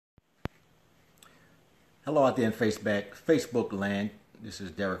Hello out there in Facebook land. This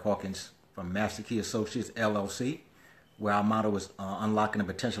is Derek Hawkins from Master Key Associates LLC, where our motto is unlocking the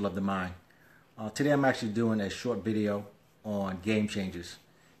potential of the mind. Today I'm actually doing a short video on game changers.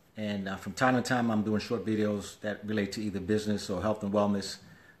 And from time to time I'm doing short videos that relate to either business or health and wellness.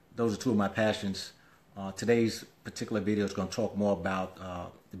 Those are two of my passions. Today's particular video is going to talk more about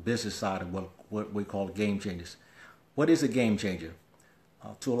the business side of what we call game changers. What is a game changer?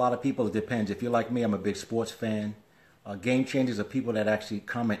 To a lot of people, it depends. If you're like me, I'm a big sports fan. Game changers are people that actually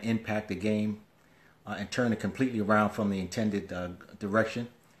come and impact the game and turn it completely around from the intended direction.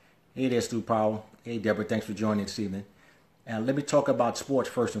 Hey there, Stu Powell. Hey, Deborah. Thanks for joining this evening. And let me talk about sports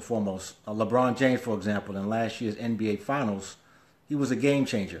first and foremost. LeBron James, for example, in last year's NBA Finals, he was a game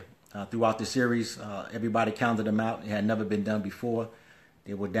changer. Throughout the series, everybody counted him out. It had never been done before.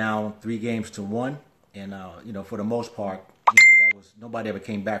 They were down 3-1, and for the most part, nobody ever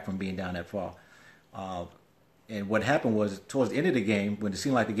came back from being down that far. And what happened was, towards the end of the game, when it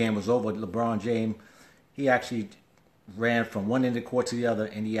seemed like the game was over, LeBron James, he actually ran from one end of the court to the other,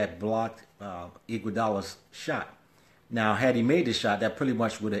 and he had blocked Iguodala's shot. Now, had he made the shot, that pretty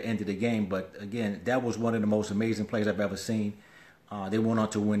much would have ended the game. But again, that was one of the most amazing plays I've ever seen. They went on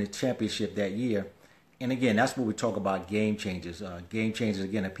to win the championship that year. And again, that's what we talk about game changers. Game changers,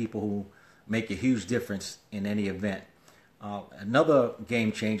 again, are people who make a huge difference in any event. Another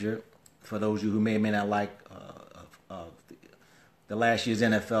game changer, for those of you who may or may not like the last year's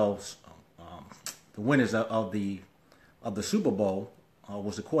NFL's, the winners of the Super Bowl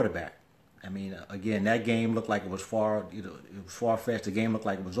was the quarterback. I mean, again, that game looked like it was far-fetched. The game looked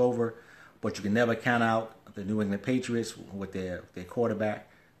like it was over, but you can never count out the New England Patriots with their quarterback,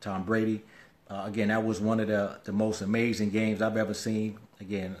 Tom Brady. Again, that was one of the most amazing games I've ever seen.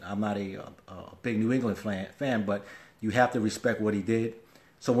 Again, I'm not a big New England fan, but you have to respect what he did.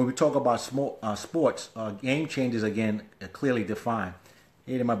 So when we talk about sports, game changers, again, are clearly defined.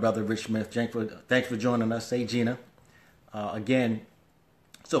 Hey to my brother, Rich Smith. Thanks for joining us. Hey, Gina. Again,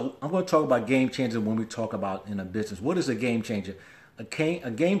 so I'm going to talk about game changers when we talk about in a business. What is a game changer? A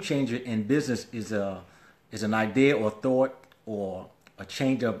game changer in business is an idea or thought or a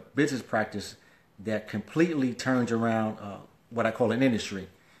change of business practice that completely turns around what I call an industry.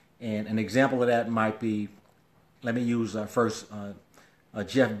 And an example of that might be, let me use first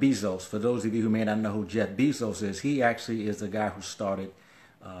Jeff Bezos. For those of you who may not know who Jeff Bezos is, he actually is the guy who started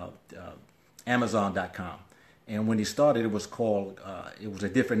Amazon.com. And when he started, it was a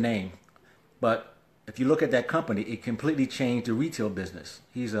different name. But if you look at that company, it completely changed the retail business.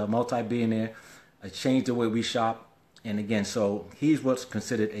 He's a multi-billionaire. It changed the way we shop. And again, so he's what's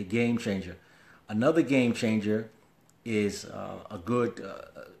considered a game changer. Another game changer is a good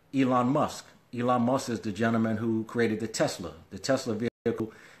Elon Musk. Elon Musk is the gentleman who created the Tesla. The Tesla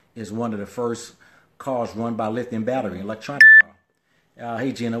vehicle is one of the first cars run by lithium battery, electronic car.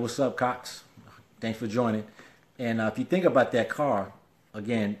 Hey, Gina, what's up, Cox? Thanks for joining. And if you think about that car,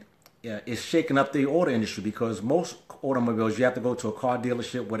 again, it's shaking up the auto industry because most automobiles, you have to go to a car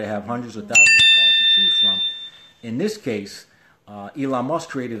dealership where they have hundreds of thousands of cars to choose from. In this case, Elon Musk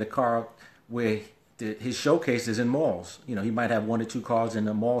created a car where his showcase is in malls. He might have 1 or 2 cars in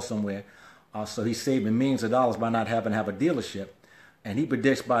the mall somewhere. So he's saving millions of dollars by not having to have a dealership. And he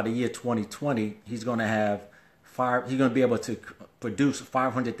predicts by the year 2020, he's going to be able to produce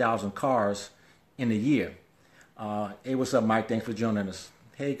 500,000 cars in a year. Hey, what's up, Mike? Thanks for joining us.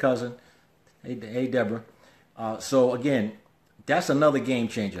 Hey, cousin. Hey, Deborah. So again, that's another game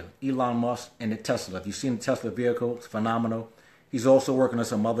changer. Elon Musk and the Tesla. If you've seen the Tesla vehicle, it's phenomenal. He's also working on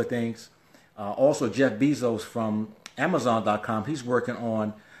some other things. Also, Jeff Bezos from Amazon.com, he's working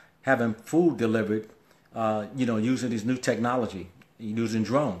on having food delivered, using this new technology, using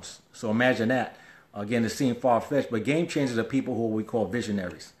drones. So imagine that. Again, it seems far-fetched, but game changers are people who we call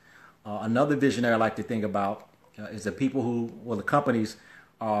visionaries. Another visionary I like to think about is the people the companies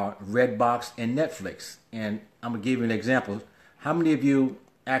are Redbox and Netflix. And I'm going to give you an example. How many of you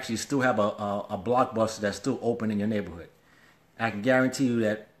actually still have a Blockbuster that's still open in your neighborhood? I can guarantee you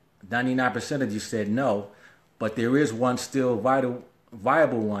that 99% of you said no, but there is one still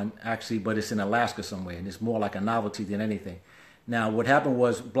viable one, actually, but it's in Alaska somewhere, and it's more like a novelty than anything. Now, what happened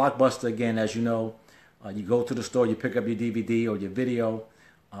was Blockbuster, again, as you know, you go to the store, you pick up your DVD or your video,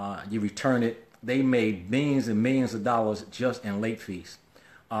 you return it. They made millions and millions of dollars just in late fees.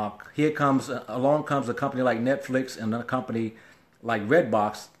 Along comes a company like Netflix and a company like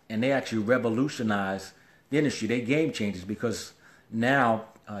Redbox, and they actually revolutionize the industry. They game changers because now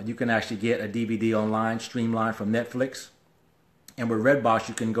you can actually get a DVD online, streamlined from Netflix. And with Redbox,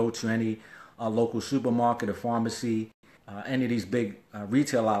 you can go to any local supermarket or pharmacy any of these big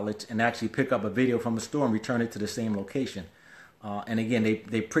retail outlets and actually pick up a video from a store and return it to the same location. And again,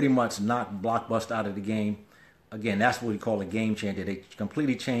 they pretty much knocked Blockbuster out of the game. Again, that's what we call a game changer. They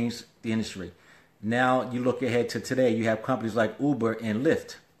completely changed the industry. Now you look ahead to today, you have companies like Uber and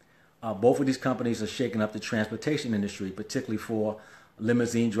Lyft. Both of these companies are shaking up the transportation industry, particularly for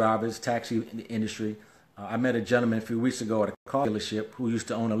limousine drivers, taxi industry. I met a gentleman a few weeks ago at a car dealership who used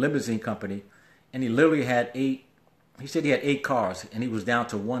to own a limousine company, and he literally had he said he had 8 cars, and he was down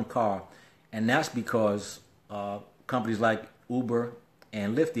to 1 car. And that's because companies like Uber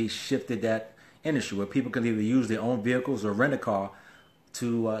and Lyft shifted that industry where people can either use their own vehicles or rent a car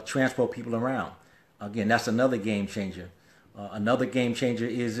to transport people around. Again, that's another game changer. Another game changer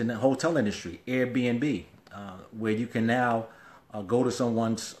is in the hotel industry, Airbnb, where you can now go to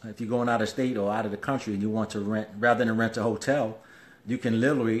someone's, if you're going out of state or out of the country and you want to rent, rather than rent a hotel, you can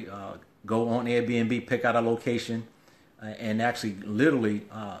literally go on Airbnb, pick out a location, and actually literally,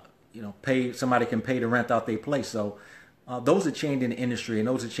 pay, somebody can pay to rent out their place. So those are changing the industry, and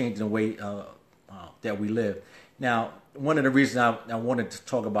those are changing the way that we live. Now, one of the reasons I wanted to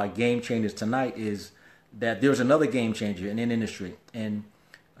talk about game changers tonight is that there's another game changer in an industry. And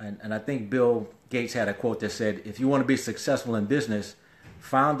I think Bill Gates had a quote that said, if you want to be successful in business,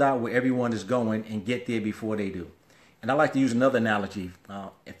 find out where everyone is going and get there before they do. And I like to use another analogy.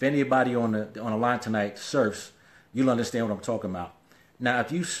 If anybody on the line tonight surfs, you'll understand what I'm talking about. Now,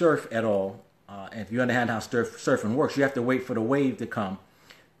 if you surf at all, and if you understand how surfing works, you have to wait for the wave to come.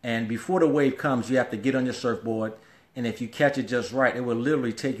 And before the wave comes, you have to get on your surfboard. And if you catch it just right, it will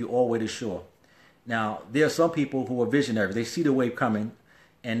literally take you all the way to shore. Now, there are some people who are visionaries. They see the wave coming,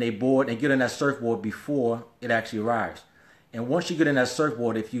 and they board and get on that surfboard before it actually arrives. And once you get in that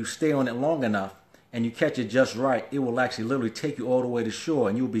surfboard, if you stay on it long enough and you catch it just right, it will actually literally take you all the way to shore,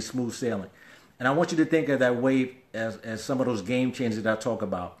 and you'll be smooth sailing. And I want you to think of that wave as some of those game changers that I talk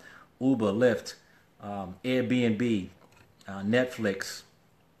about. Uber, Lyft, Airbnb, Netflix,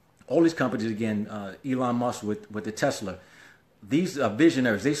 all these companies, again, Elon Musk with the Tesla. These are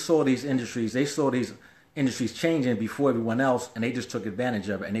visionaries. They saw these industries changing before everyone else, and they just took advantage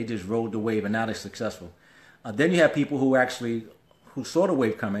of it, and they just rode the wave, and now they're successful. Then you have people who saw the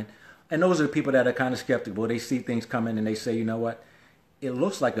wave coming, and those are the people that are kind of skeptical. They see things coming, and they say, you know what, it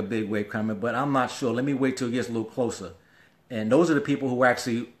looks like a big wave coming, but I'm not sure. Let me wait till it gets a little closer. And those are the people who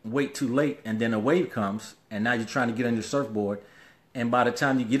actually wait too late, and then a wave comes, and now you're trying to get on your surfboard, and by the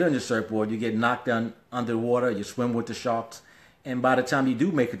time you get on your surfboard, you get knocked down under the water, you swim with the sharks, and by the time you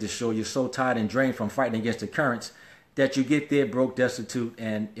do make it to shore, you're so tired and drained from fighting against the currents that you get there broke, destitute,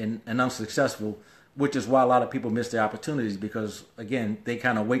 and unsuccessful, which is why a lot of people miss their opportunities because, again, they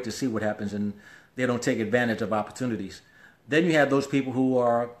kind of wait to see what happens, and they don't take advantage of opportunities. Then you have those people who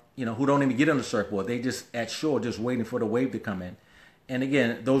are, who don't even get on the surfboard. They just at shore, just waiting for the wave to come in. And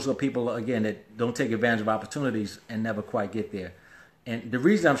again, those are people, again, that don't take advantage of opportunities and never quite get there. And the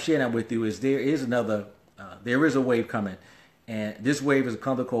reason I'm sharing that with you is there is a wave coming. And this wave is a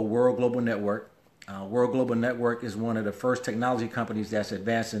company called World Global Network. World Global Network is one of the first technology companies that's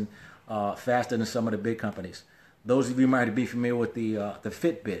advancing faster than some of the big companies. Those of you might be familiar with the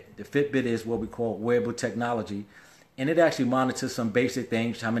Fitbit. The Fitbit is what we call wearable technology. And it actually monitors some basic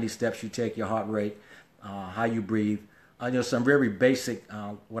things, how many steps you take, your heart rate, how you breathe, some very basic,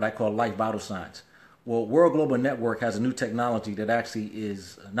 what I call life vital signs. Well, World Global Network has a new technology that actually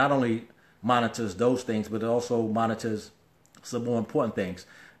is not only monitors those things, but it also monitors some more important things.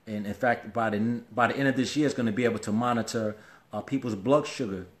 And in fact, by the end of this year, it's going to be able to monitor people's blood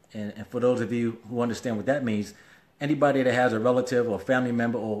sugar. And for those of you who understand what that means, anybody that has a relative or family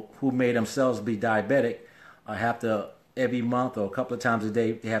member or who may themselves be diabetic have to, every month or a couple of times a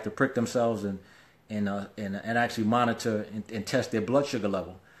day, they have to prick themselves and actually monitor and test their blood sugar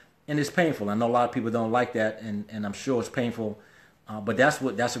level. And it's painful. I know a lot of people don't like that, and I'm sure it's painful. But that's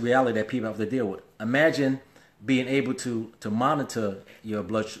a reality that people have to deal with. Imagine being able to monitor your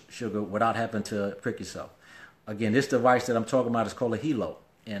blood sugar without having to prick yourself. Again, this device that I'm talking about is called a helo.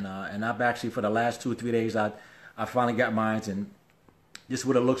 And I've actually, for the last 2 or 3 days, I finally got mine, and this is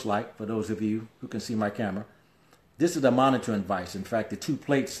what it looks like for those of you who can see my camera. This is a monitoring device. In fact, the 2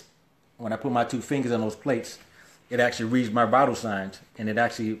 plates, when I put my 2 fingers on those plates, it actually reads my vital signs, and it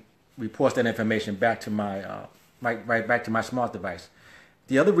actually reports that information back to right back to my smart device.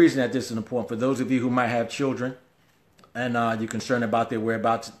 The other reason that this is important, for those of you who might have children and you're concerned about their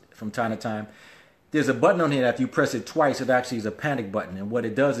whereabouts from time to time, there's a button on here that if you press it twice, it actually is a panic button. And what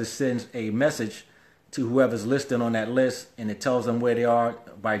it does is sends a message to whoever's listed on that list, and it tells them where they are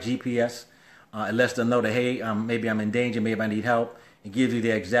by GPS. It lets them know that, hey, maybe I'm in danger, maybe I need help. It gives you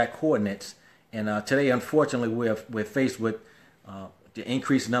the exact coordinates. And today, unfortunately, we're faced with the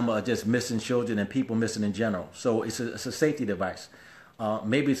increased number of just missing children and people missing in general. So it's a safety device.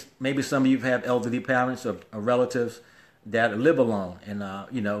 Maybe some of you have elderly parents or relatives that live alone, and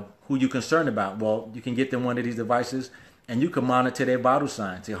who you're concerned about. Well, you can get them one of these devices, and you can monitor their vital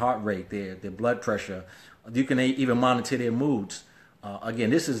signs, their heart rate, their blood pressure. You can even monitor their moods. Again,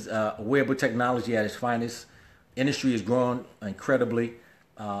 this is wearable technology at its finest. Industry is growing incredibly.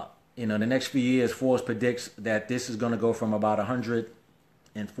 The next few years, Forbes predicts that this is going to go from about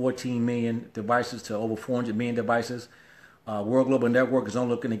 114 million devices to over 400 million devices. World Global Network is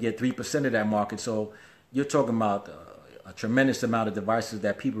only looking to get 3% of that market. So you're talking about a tremendous amount of devices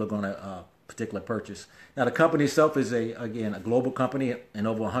that people are going to particularly purchase. Now, the company itself is a global company in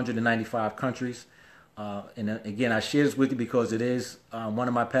over 195 countries. And again, I share this with you because it is one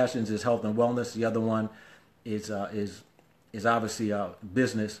of my passions is health and wellness. The other one is obviously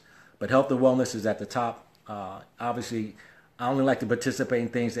business, but health and wellness is at the top. Obviously, I only like to participate in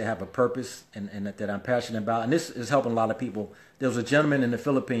things that have a purpose and that I'm passionate about. And this is helping a lot of people. There was a gentleman in the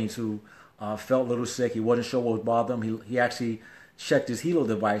Philippines who felt a little sick. He wasn't sure what was bothering him. He actually checked his helo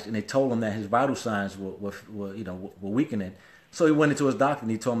device, and they told him that his vital signs were weakening. So he went into his doctor, and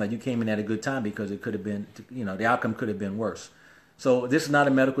he told him that you came in at a good time because it could have been, the outcome could have been worse. So this is not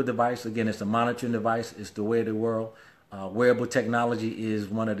a medical device. Again, it's a monitoring device. It's the way of the world. Wearable technology is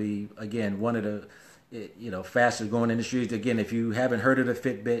one of the fastest growing industries. Again, if you haven't heard of the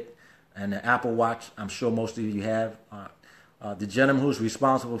Fitbit and the Apple Watch, I'm sure most of you have. The gentleman who's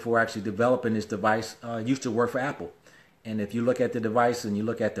responsible for actually developing this device used to work for Apple. And if you look at the device and you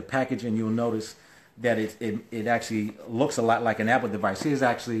look at the packaging, you'll notice that it actually looks a lot like an Apple device. Here's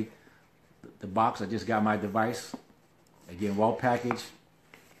actually the box. I just got my device. Again, well packaged,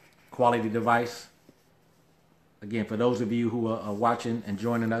 quality device. Again, for those of you who are watching and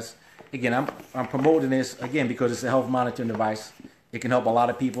joining us, again, I'm promoting this, again, because it's a health monitoring device. It can help a lot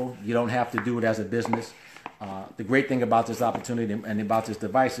of people. You don't have to do it as a business. The great thing about this opportunity and about this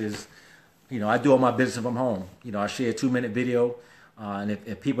device is, I do all my business from home. I share a 2-minute video. And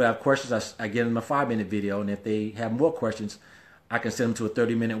if people have questions, I get them a 5-minute video. And if they have more questions, I can send them to a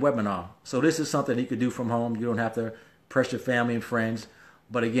 30-minute webinar. So this is something you can do from home. You don't have to pressure family and friends.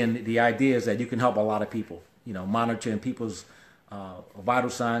 But again, the idea is that you can help a lot of people. Monitoring people's vital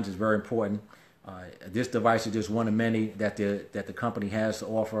signs is very important. This device is just one of many that the company has to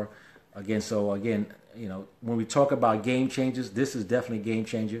offer. Again, when we talk about game changers, this is definitely a game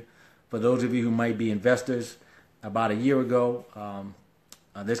changer. For those of you who might be investors, about a year ago,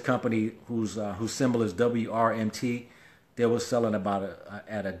 this company whose symbol is WRMT, they were selling about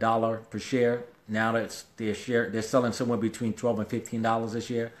at $1 per share. Now they're selling somewhere between $12 and $15 this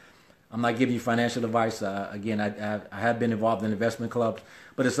year. I'm not giving you financial advice. Again, I have been involved in investment clubs,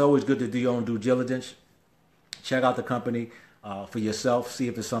 but it's always good to do your own due diligence. Check out the company for yourself. See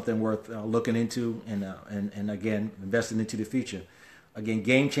if it's something worth looking into and again, investing into the future. Again,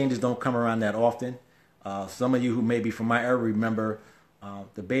 game changers don't come around that often. Some of you who may be from my era remember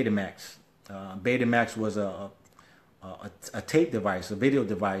the Betamax. Betamax was a tape device, a video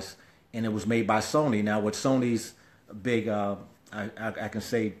device, and it was made by Sony. Now, with Sony's big, I can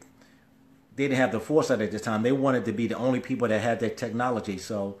say, they didn't have the foresight at the time. They wanted to be the only people that had that technology.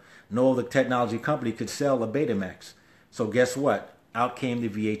 So no other technology company could sell a Betamax. So guess what? Out came the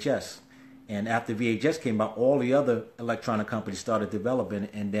VHS. And after VHS came out, all the other electronic companies started developing,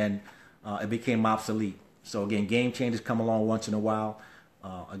 and then it became obsolete. So again, game changers come along once in a while.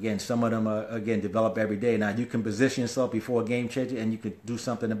 Again, some of them are, developed every day. Now, you can position yourself before a game changer and you can do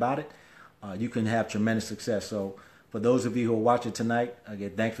something about it. You can have tremendous success. So for those of you who are watching tonight,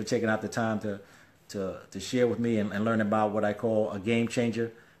 again, thanks for taking out the time to share with me and learn about what I call a game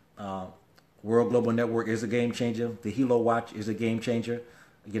changer. World Global Network is a game changer. The Helo Watch is a game changer.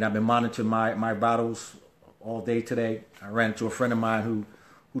 Again, I've been monitoring my vitals all day today. I ran into a friend of mine who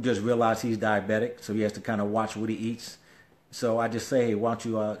just realized he's diabetic, so he has to kind of watch what he eats. So I just say, hey, why don't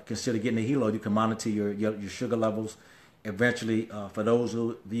you consider getting a Helo? You can monitor your sugar levels. Eventually, for those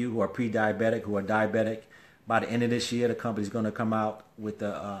of you who are pre-diabetic, who are diabetic, by the end of this year, the company's going to come out with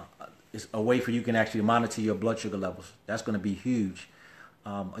a way for you can actually monitor your blood sugar levels. That's going to be huge.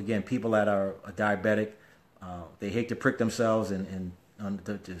 Again, people that are diabetic, they hate to prick themselves and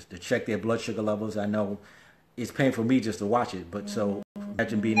to check their blood sugar levels. I know it's painful for me just to watch it, but so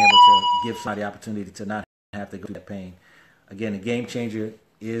imagine being able to give somebody the opportunity to not have to go through that pain. Again, the game changer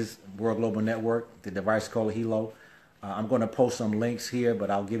is World Global Network, the device called Helo. I'm going to post some links here, but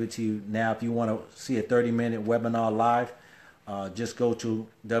I'll give it to you now. If you want to see a 30-minute webinar live, just go to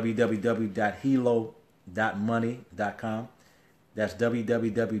www.helo.money.com. That's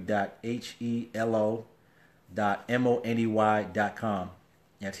www.helo.money.com.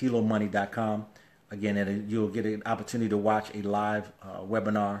 That's helomoney.com. Again, and you'll get an opportunity to watch a live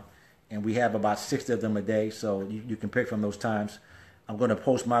webinar. And we have about 60 of them a day, so you can pick from those times. I'm going to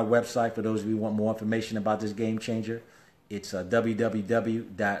post my website for those of you who want more information about this game changer. It's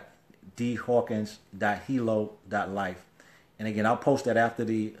www.dhawkins.helo.life. And again, I'll post that after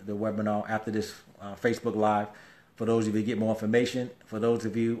the webinar, after this Facebook Live, for those of you to get more information. For those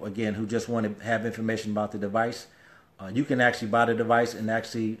of you, again, who just want to have information about the device, you can actually buy the device and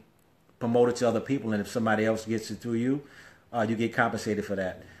actually promote it to other people. And if somebody else gets it through you, you get compensated for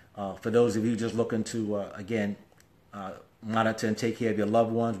that. For those of you just looking to, again, monitor and take care of your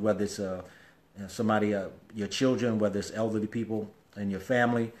loved ones, whether it's somebody, your children, whether it's elderly people in your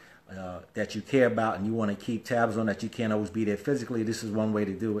family that you care about and you want to keep tabs on, that you can't always be there physically, this is one way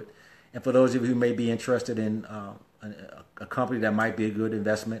to do it. And for those of you who may be interested in a company that might be a good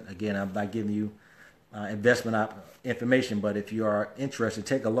investment, again, I'm not giving you investment information, but if you are interested,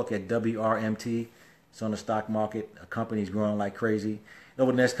 take a look at WRMT. It's on the stock market. A company is growing like crazy. And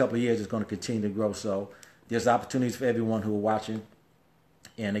over the next couple of years, it's going to continue to grow. So there's opportunities for everyone who are watching.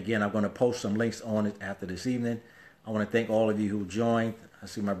 And again, I'm going to post some links on it after this evening. I want to thank all of you who joined. I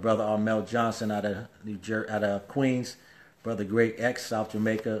see my brother Armel Johnson out of Queens. Brother Greg X, South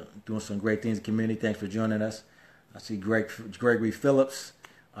Jamaica, doing some great things in the community. Thanks for joining us. I see Gregory Phillips.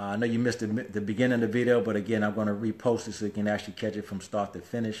 I know you missed the beginning of the video, but again, I'm going to repost it so you can actually catch it from start to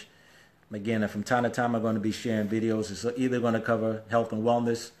finish. Again, from time to time, I'm going to be sharing videos. It's either going to cover health and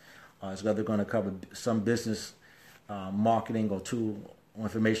wellness, it's either going to cover some business marketing or tool or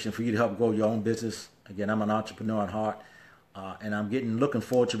information for you to help grow your own business. Again, I'm an entrepreneur at heart, and I'm looking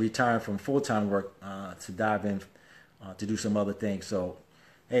forward to retiring from full-time work to dive in to do some other things. So,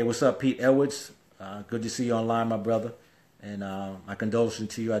 hey, what's up, Pete Edwards? Good to see you online, my brother. And my condolences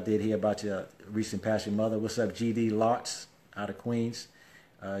to you. I did hear about your recent passing mother. What's up, GD Lotz out of Queens?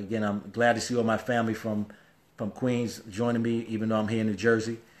 Again, I'm glad to see all my family from Queens joining me, even though I'm here in New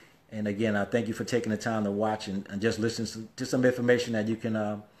Jersey. And again, I thank you for taking the time to watch and just listen to some information that you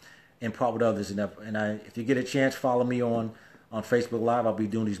can impart with others. And if you get a chance, follow me on Facebook Live. I'll be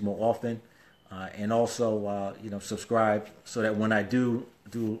doing these more often. And also, subscribe so that when I do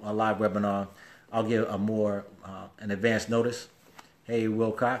a live webinar, I'll give a more an advance notice. Hey,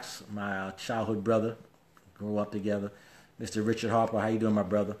 Will Cox, my childhood brother, grew up together. Mr. Richard Harper, how you doing, my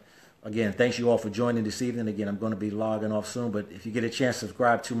brother? Again, thanks you all for joining this evening. Again, I'm going to be logging off soon, but if you get a chance,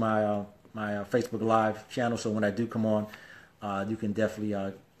 subscribe to my Facebook Live channel, so when I do come on, you can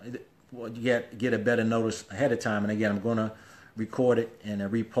definitely get a better notice ahead of time. And again, I'm going to record it and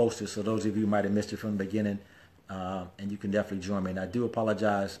repost it, so those of you who might have missed it from the beginning, and you can definitely join me. And I do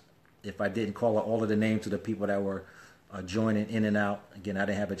apologize if I didn't call out all of the names of the people that were joining in and out. Again, I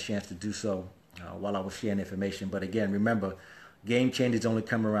didn't have a chance to do so while I was sharing information. But again, remember, game changers only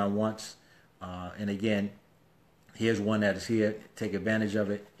come around once. And again, here's one that is here. Take advantage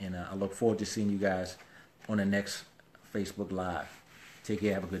of it. And I look forward to seeing you guys on the next Facebook Live. Take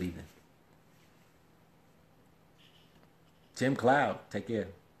care. Have a good evening. Tim Cloud, take care.